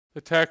The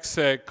text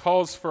that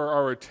calls for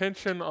our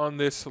attention on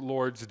this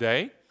Lord's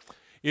Day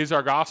is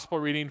our gospel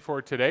reading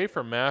for today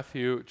from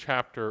Matthew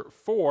chapter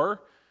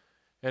 4,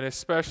 and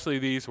especially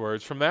these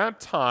words. From that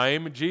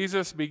time,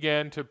 Jesus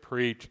began to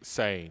preach,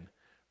 saying,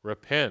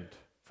 "Repent,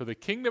 for the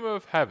kingdom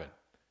of heaven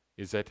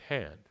is at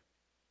hand."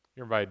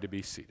 You're invited to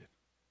be seated.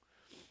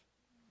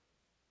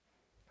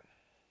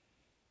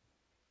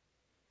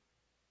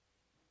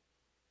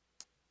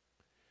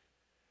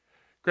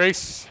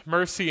 Grace,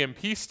 mercy, and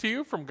peace to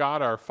you from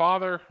God our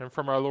Father and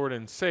from our Lord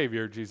and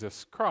Savior,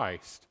 Jesus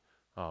Christ.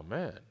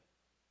 Amen.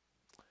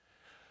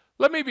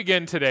 Let me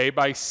begin today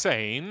by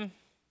saying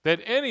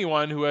that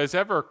anyone who has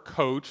ever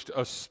coached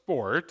a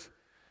sport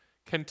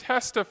can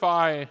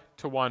testify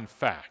to one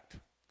fact.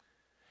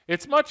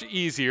 It's much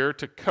easier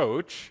to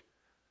coach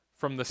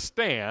from the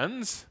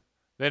stands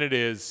than it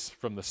is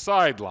from the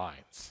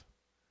sidelines.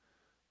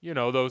 You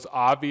know, those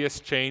obvious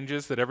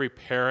changes that every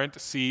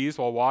parent sees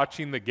while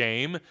watching the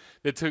game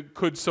that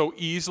could so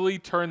easily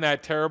turn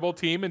that terrible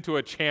team into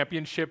a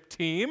championship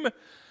team.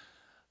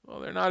 Well,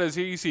 they're not as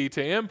easy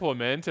to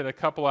implement in a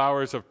couple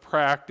hours of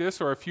practice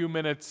or a few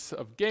minutes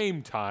of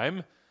game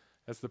time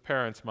as the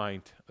parents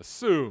might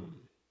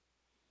assume.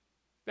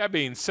 That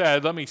being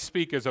said, let me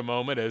speak as a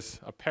moment as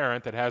a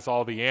parent that has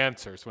all the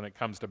answers when it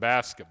comes to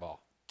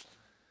basketball.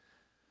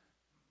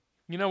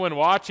 You know, when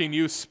watching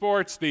youth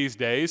sports these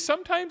days,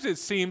 sometimes it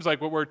seems like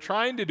what we're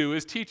trying to do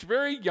is teach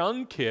very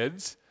young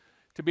kids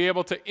to be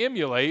able to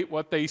emulate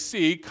what they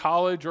see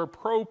college or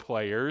pro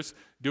players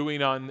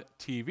doing on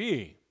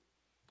TV,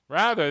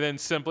 rather than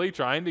simply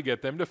trying to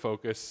get them to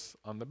focus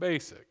on the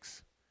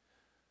basics.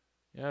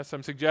 Yes,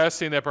 I'm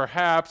suggesting that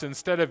perhaps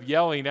instead of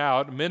yelling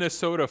out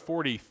Minnesota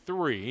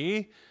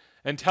 43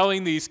 and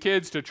telling these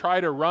kids to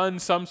try to run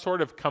some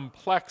sort of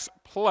complex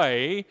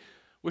play,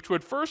 which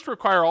would first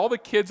require all the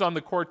kids on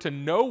the court to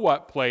know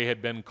what play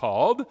had been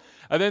called,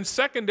 and then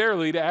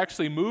secondarily to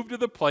actually move to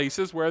the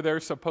places where they're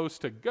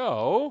supposed to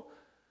go,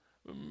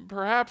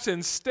 perhaps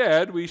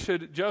instead we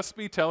should just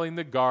be telling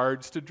the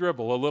guards to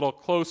dribble a little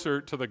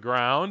closer to the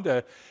ground,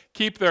 to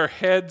keep their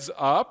heads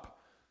up,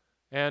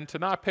 and to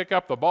not pick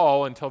up the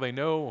ball until they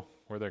know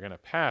where they're going to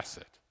pass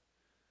it.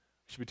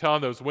 We should be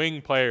telling those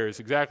wing players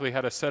exactly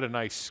how to set a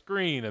nice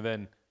screen and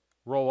then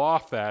roll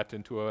off that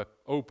into an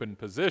open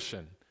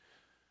position.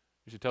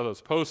 We should tell those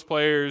post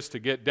players to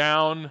get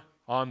down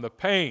on the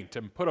paint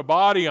and put a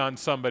body on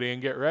somebody and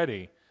get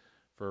ready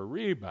for a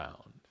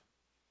rebound.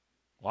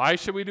 Why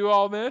should we do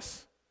all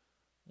this?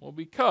 Well,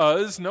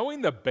 because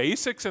knowing the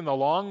basics in the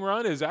long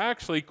run is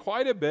actually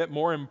quite a bit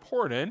more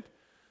important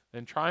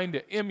than trying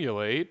to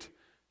emulate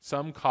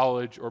some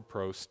college or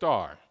pro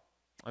star.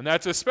 And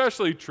that's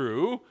especially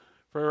true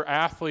for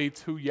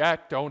athletes who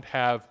yet don't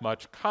have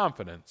much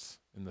confidence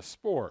in the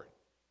sport.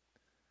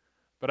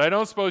 But I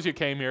don't suppose you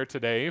came here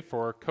today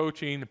for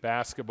coaching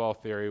basketball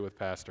theory with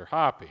Pastor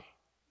Hoppy.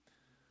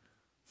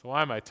 So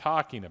why am I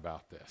talking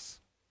about this?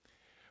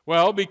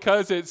 Well,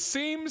 because it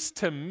seems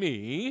to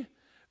me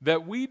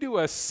that we do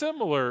a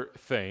similar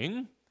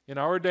thing in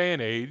our day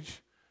and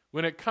age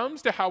when it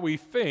comes to how we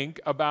think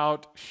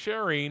about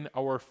sharing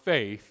our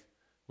faith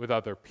with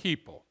other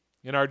people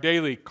in our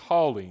daily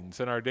callings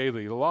and our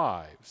daily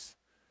lives.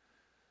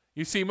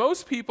 You see,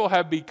 most people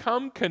have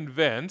become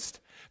convinced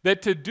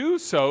that to do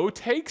so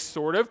takes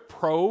sort of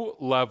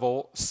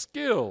pro-level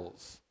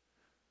skills.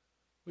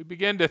 We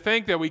begin to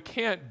think that we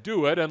can't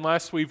do it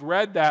unless we've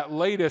read that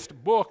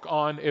latest book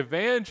on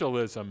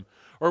evangelism,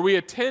 or we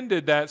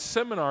attended that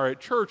seminar at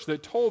church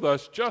that told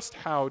us just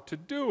how to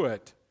do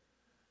it.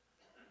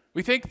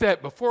 We think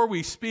that before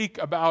we speak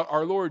about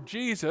our Lord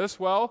Jesus,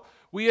 well,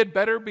 we had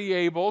better be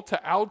able to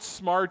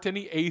outsmart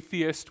any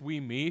atheist we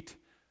meet.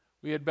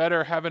 We had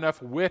better have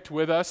enough wit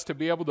with us to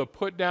be able to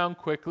put down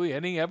quickly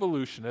any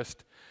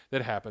evolutionist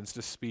that happens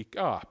to speak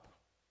up.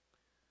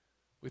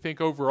 We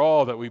think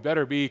overall that we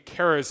better be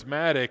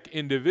charismatic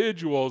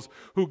individuals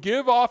who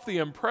give off the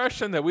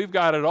impression that we've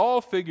got it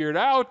all figured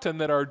out and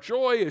that our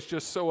joy is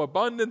just so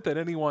abundant that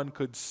anyone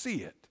could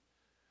see it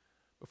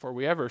before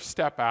we ever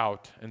step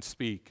out and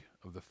speak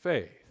of the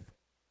faith.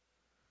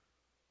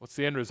 What's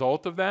the end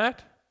result of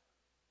that?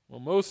 Well,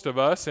 most of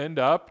us end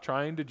up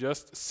trying to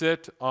just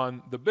sit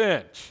on the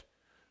bench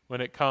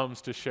when it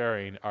comes to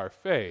sharing our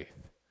faith.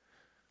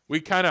 We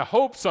kind of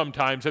hope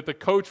sometimes that the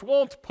coach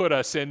won't put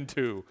us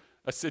into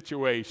a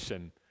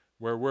situation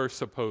where we're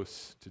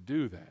supposed to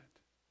do that.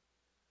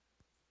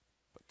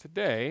 But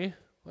today,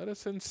 let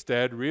us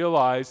instead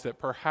realize that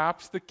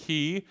perhaps the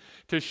key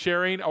to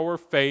sharing our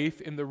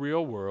faith in the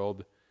real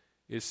world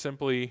is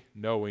simply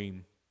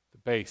knowing the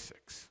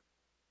basics.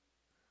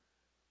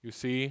 You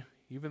see,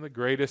 even the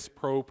greatest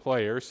pro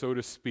player, so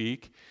to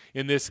speak,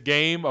 in this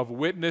game of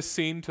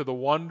witnessing to the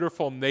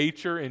wonderful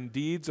nature and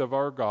deeds of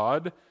our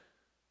God,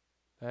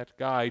 that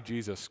guy,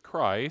 Jesus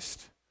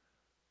Christ,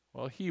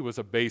 well, he was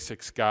a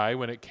basics guy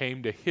when it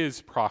came to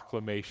his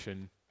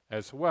proclamation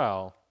as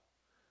well.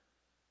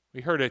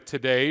 We heard it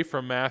today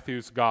from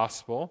Matthew's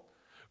gospel.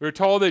 We're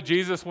told that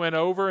Jesus went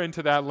over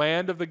into that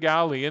land of the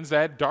Galileans,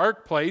 that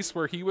dark place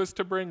where he was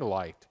to bring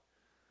light.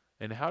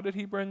 And how did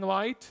he bring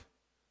light?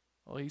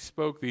 Well, he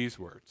spoke these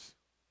words,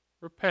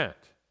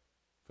 "Repent,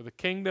 for the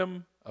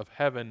kingdom of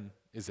heaven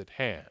is at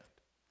hand."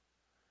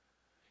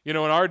 In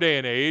our day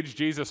and age,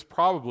 Jesus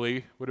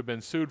probably would have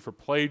been sued for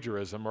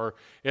plagiarism, or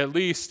at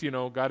least,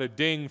 got a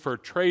ding for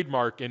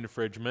trademark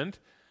infringement.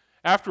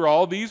 After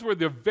all, these were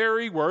the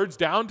very words,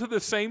 down to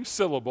the same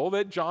syllable,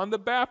 that John the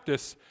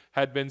Baptist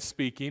had been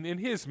speaking in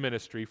his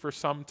ministry for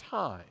some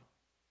time.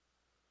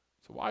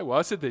 So why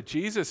was it that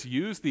Jesus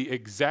used the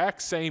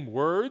exact same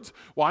words?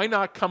 Why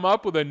not come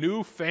up with a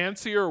new,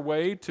 fancier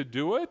way to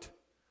do it?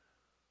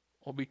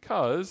 Well,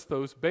 because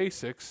those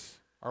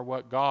basics are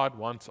what God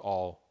wants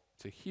all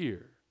to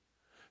hear.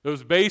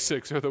 Those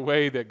basics are the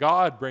way that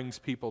God brings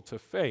people to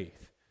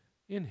faith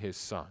in His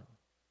Son.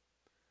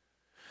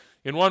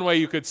 In one way,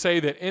 you could say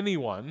that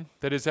anyone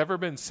that has ever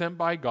been sent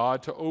by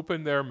God to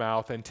open their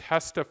mouth and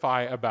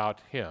testify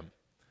about Him,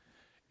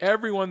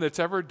 everyone that's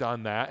ever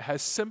done that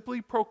has simply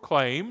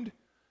proclaimed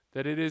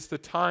that it is the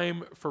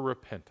time for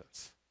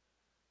repentance,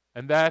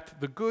 and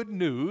that the good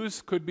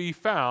news could be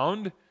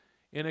found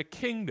in a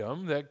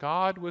kingdom that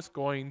God was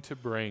going to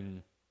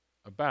bring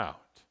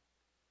about.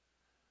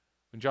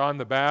 When John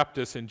the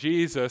Baptist and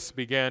Jesus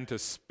began to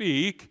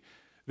speak,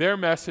 their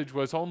message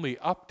was only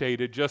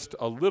updated just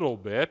a little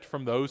bit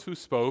from those who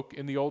spoke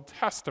in the Old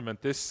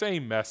Testament, this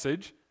same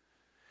message.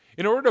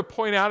 In order to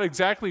point out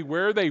exactly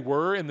where they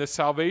were in the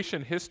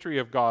salvation history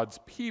of God's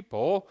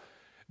people,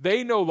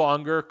 they no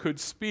longer could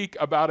speak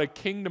about a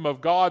kingdom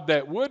of God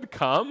that would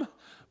come,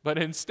 but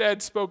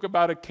instead spoke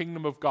about a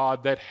kingdom of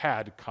God that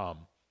had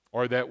come,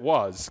 or that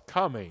was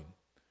coming.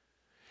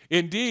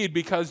 Indeed,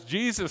 because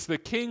Jesus the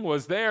King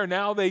was there,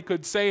 now they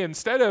could say,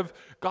 instead of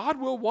God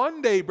will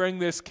one day bring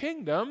this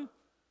kingdom,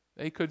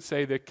 they could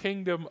say the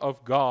kingdom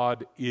of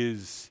God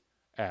is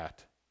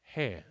at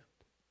hand.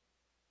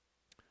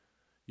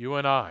 You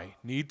and I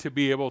need to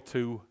be able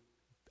to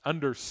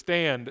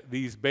understand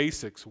these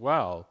basics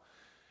well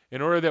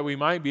in order that we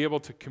might be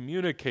able to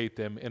communicate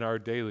them in our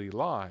daily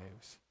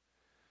lives.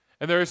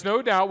 And there is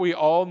no doubt we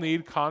all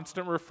need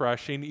constant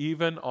refreshing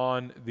even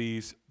on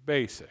these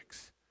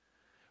basics.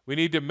 We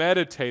need to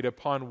meditate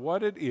upon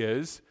what it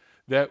is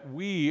that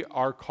we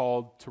are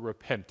called to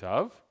repent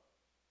of,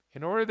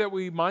 in order that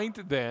we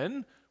might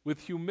then,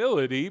 with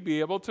humility, be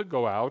able to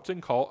go out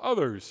and call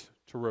others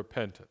to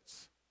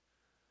repentance.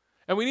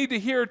 And we need to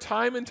hear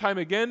time and time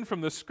again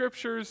from the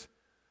Scriptures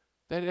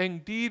that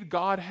indeed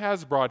God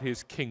has brought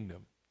His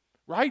kingdom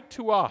right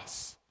to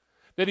us,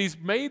 that He's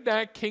made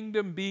that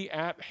kingdom be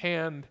at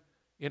hand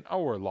in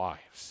our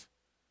lives.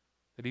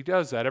 That He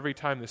does that every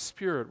time the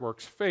Spirit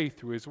works faith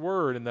through His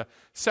Word and the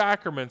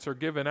sacraments are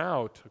given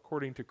out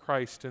according to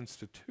Christ's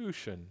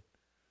institution.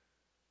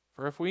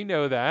 For if we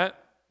know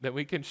that, then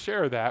we can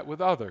share that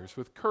with others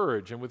with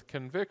courage and with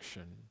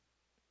conviction.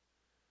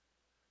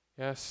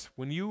 Yes,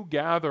 when you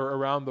gather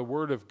around the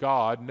Word of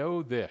God,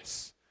 know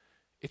this: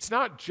 it's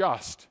not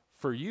just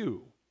for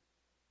you.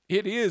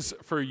 It is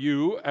for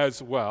you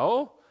as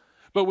well.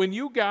 But when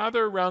you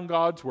gather around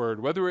God's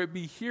Word, whether it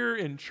be here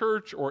in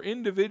church or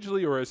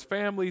individually or as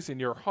families in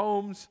your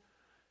homes,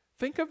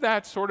 think of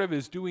that sort of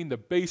as doing the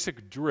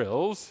basic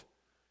drills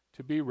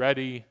to be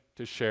ready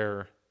to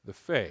share the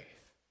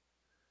faith.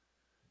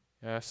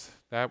 Yes,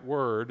 that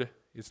Word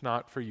is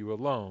not for you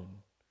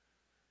alone.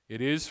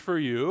 It is for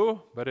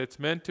you, but it's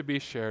meant to be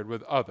shared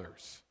with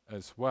others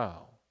as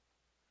well.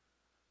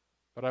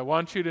 But I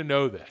want you to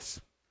know this: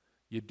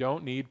 you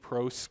don't need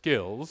pro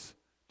skills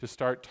to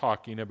start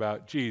talking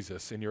about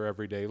Jesus in your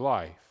everyday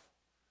life.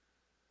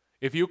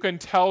 If you can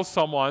tell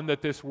someone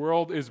that this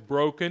world is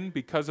broken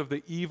because of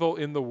the evil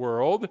in the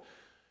world,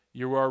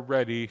 you are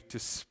ready to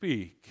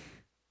speak.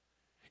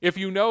 If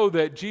you know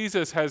that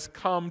Jesus has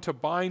come to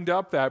bind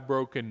up that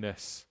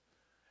brokenness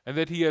and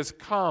that He has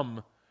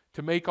come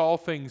to make all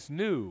things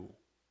new,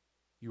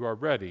 you are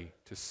ready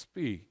to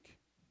speak.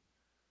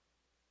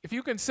 If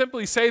you can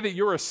simply say that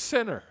you're a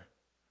sinner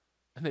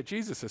and that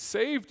Jesus has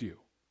saved you,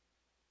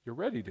 you're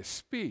ready to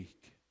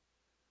speak.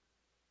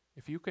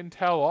 If you can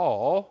tell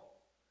all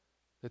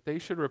that they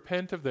should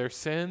repent of their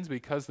sins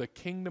because the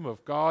kingdom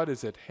of God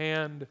is at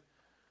hand,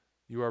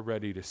 you are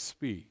ready to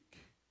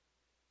speak.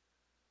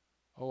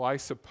 Oh, I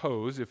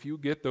suppose if you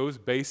get those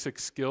basic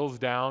skills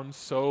down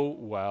so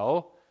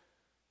well,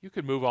 you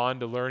could move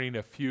on to learning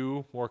a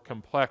few more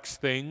complex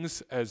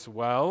things as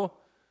well.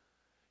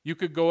 You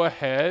could go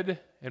ahead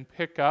and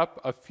pick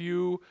up a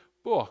few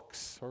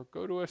books or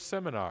go to a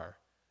seminar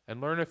and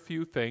learn a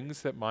few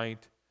things that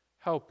might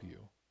help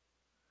you.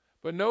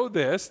 But know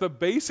this: the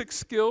basic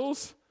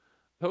skills,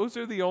 those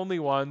are the only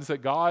ones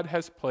that God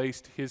has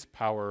placed His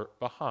power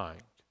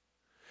behind.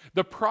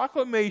 The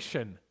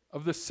proclamation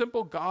of the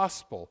simple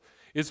gospel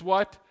is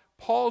what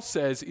Paul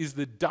says is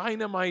the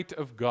dynamite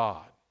of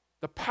God,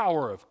 the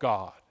power of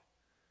God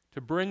to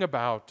bring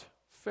about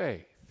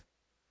faith.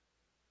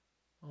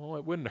 Oh,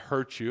 it wouldn't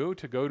hurt you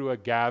to go to a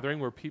gathering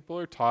where people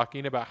are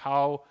talking about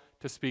how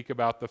to speak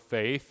about the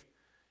faith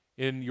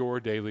in your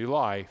daily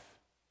life.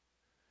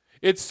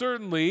 It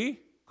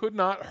certainly could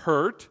not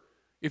hurt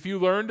if you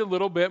learned a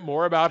little bit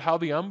more about how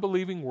the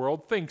unbelieving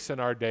world thinks in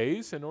our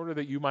days in order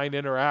that you might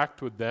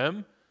interact with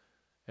them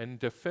and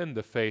defend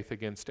the faith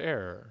against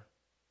error.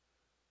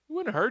 It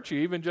wouldn't hurt you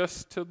even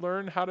just to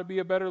learn how to be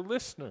a better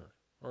listener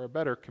or a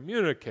better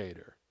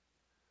communicator.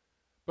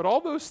 But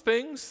all those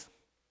things,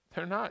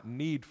 they're not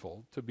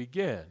needful to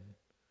begin.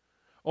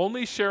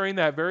 Only sharing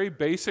that very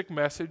basic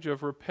message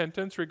of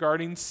repentance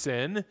regarding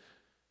sin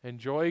and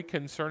joy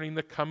concerning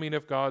the coming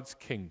of God's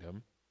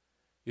kingdom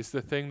is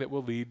the thing that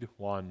will lead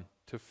one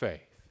to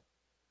faith.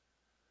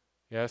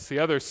 Yes, the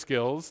other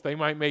skills, they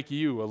might make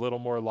you a little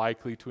more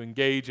likely to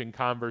engage in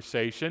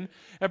conversation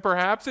and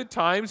perhaps at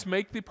times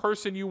make the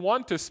person you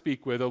want to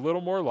speak with a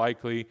little more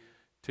likely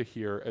to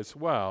hear as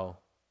well.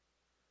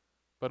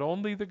 But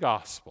only the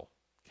gospel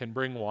can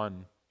bring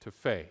one to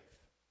faith.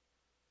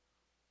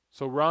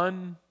 So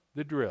run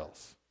the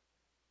drills.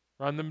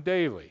 Run them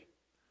daily.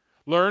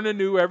 Learn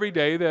anew every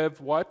day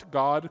of what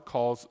God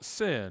calls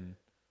sin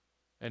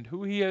and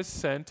who He has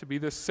sent to be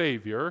the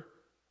Savior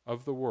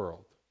of the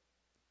world.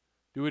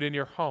 Do it in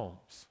your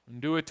homes,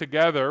 and do it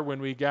together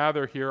when we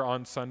gather here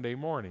on Sunday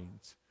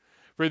mornings.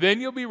 For then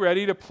you'll be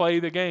ready to play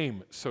the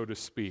game, so to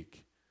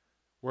speak,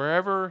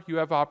 wherever you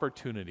have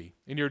opportunity,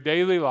 in your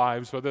daily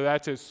lives, whether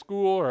that's at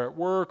school or at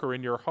work or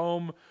in your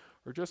home,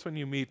 or just when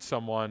you meet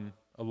someone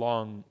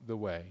along the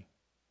way.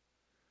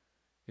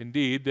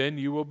 Indeed, then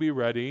you will be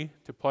ready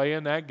to play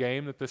in that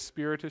game that the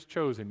Spirit has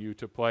chosen you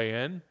to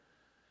play in,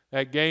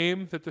 that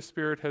game that the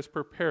Spirit has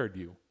prepared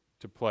you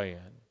to play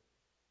in.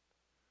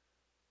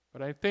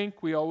 But I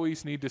think we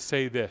always need to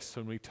say this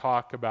when we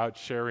talk about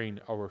sharing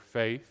our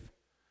faith.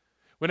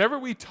 Whenever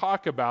we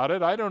talk about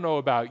it, I don't know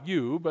about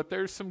you, but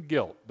there's some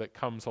guilt that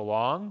comes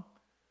along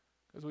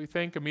because we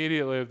think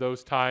immediately of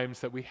those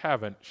times that we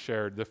haven't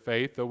shared the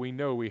faith, though we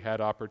know we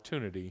had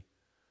opportunity.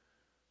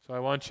 So I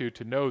want you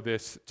to know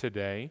this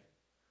today.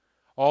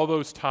 All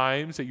those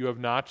times that you have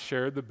not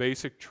shared the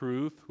basic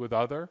truth with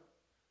others,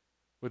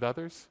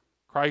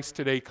 Christ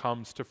today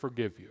comes to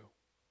forgive you.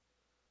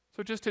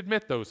 So just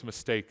admit those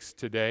mistakes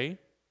today.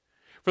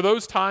 For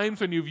those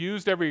times when you've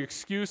used every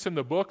excuse in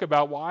the book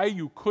about why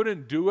you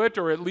couldn't do it,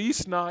 or at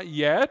least not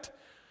yet,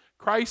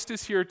 Christ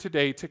is here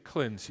today to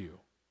cleanse you.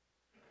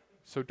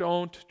 So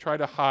don't try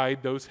to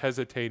hide those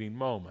hesitating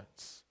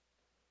moments.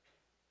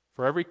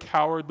 For every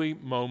cowardly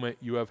moment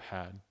you have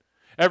had,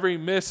 every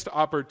missed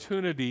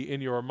opportunity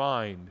in your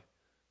mind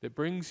that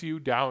brings you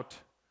doubt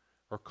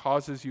or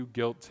causes you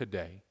guilt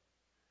today,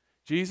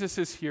 Jesus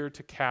is here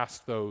to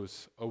cast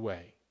those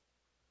away.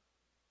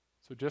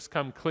 So just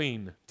come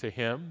clean to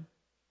Him.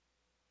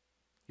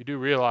 You do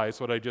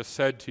realize what I just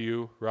said to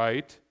you,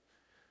 right?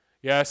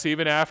 Yes,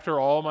 even after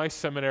all my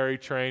seminary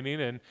training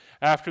and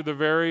after the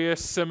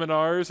various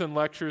seminars and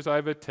lectures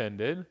I've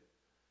attended,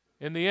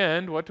 in the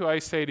end, what do I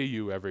say to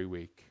you every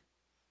week?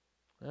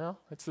 Well,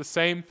 it's the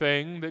same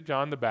thing that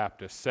John the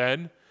Baptist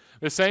said,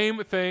 the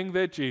same thing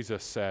that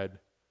Jesus said.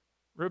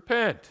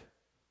 Repent,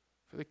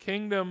 for the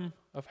kingdom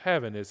of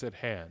heaven is at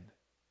hand.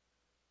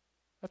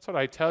 That's what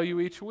I tell you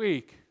each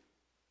week.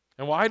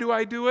 And why do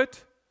I do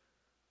it?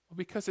 Well,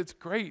 because it's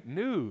great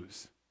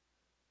news.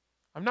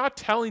 I'm not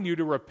telling you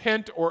to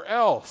repent or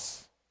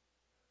else.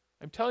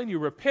 I'm telling you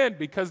repent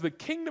because the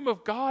kingdom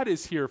of God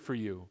is here for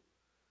you.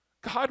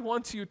 God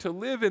wants you to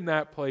live in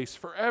that place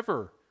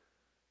forever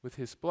with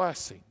His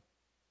blessing.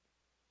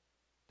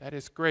 That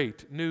is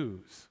great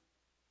news.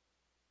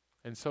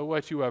 And so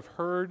what you have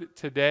heard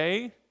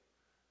today,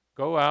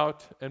 go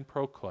out and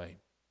proclaim.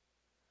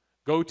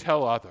 Go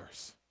tell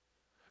others.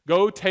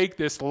 Go take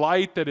this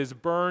light that is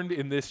burned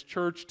in this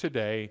church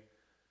today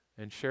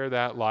and share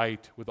that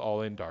light with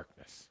all in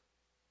darkness.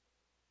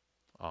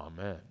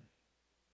 Amen.